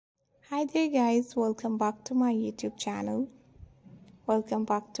Hi there guys, welcome back to my YouTube channel. Welcome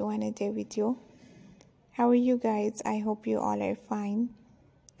back to another video. How are you guys? I hope you all are fine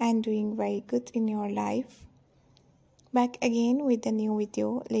and doing very good in your life. Back again with a new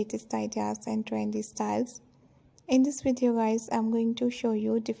video, latest ideas and trendy styles. In this video guys, I'm going to show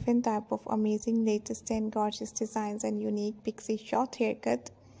you different type of amazing latest and gorgeous designs and unique pixie short haircut.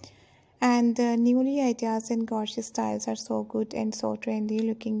 And newly ideas and gorgeous styles are so good and so trendy,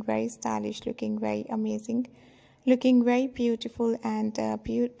 looking very stylish, looking very amazing, looking very beautiful, and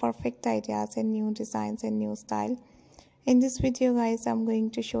perfect ideas and new designs and new style. In this video guys, I'm going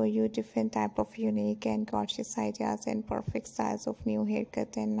to show you different type of unique and gorgeous ideas and perfect styles of new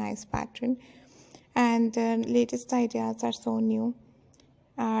haircut and nice pattern. And latest ideas are so new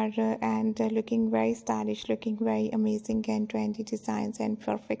and looking very stylish, looking very amazing, and trendy designs and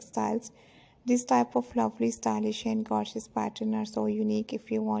perfect styles. This type of lovely, stylish and gorgeous pattern are so unique.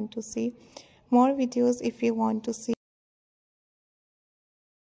 If you want to see more videos, if you want to see,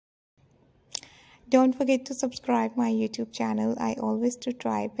 don't forget to subscribe my YouTube channel. I always to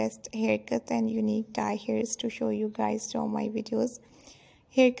try best haircut and unique dye hairs to show you guys through my videos.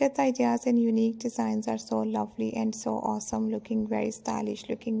 Haircut ideas and unique designs are so lovely and so awesome, looking very stylish,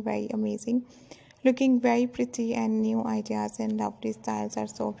 looking very amazing, looking very pretty, and new ideas and lovely styles are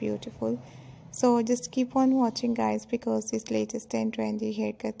so beautiful. So just keep on watching guys, because this latest and trendy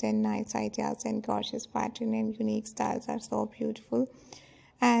haircut and nice ideas and gorgeous pattern and unique styles are so beautiful.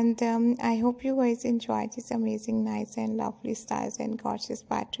 And I hope you guys enjoy this amazing, nice and lovely styles and gorgeous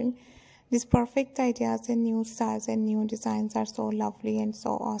pattern. These perfect ideas and new styles and new designs are so lovely and so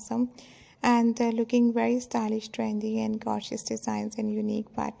awesome, and looking very stylish, trendy and gorgeous designs and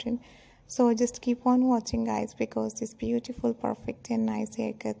unique pattern. So just keep on watching guys, because this beautiful, perfect and nice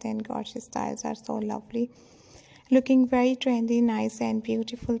haircut and gorgeous styles are so lovely, looking very trendy, nice and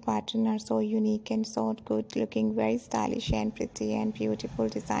beautiful pattern are so unique and so good, looking very stylish and pretty and beautiful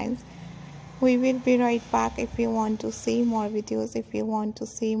designs. We will be right back. If you want to see more videos, if you want to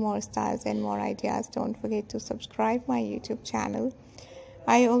see more styles and more ideas, don't forget to subscribe my YouTube channel.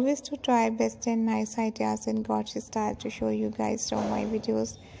 I always do try best and nice ideas and gorgeous style to show you guys through my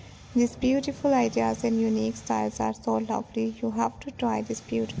videos. These beautiful ideas and unique styles are so lovely. You have to try this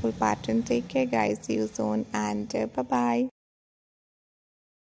beautiful pattern. Take care guys. See you soon, and bye bye.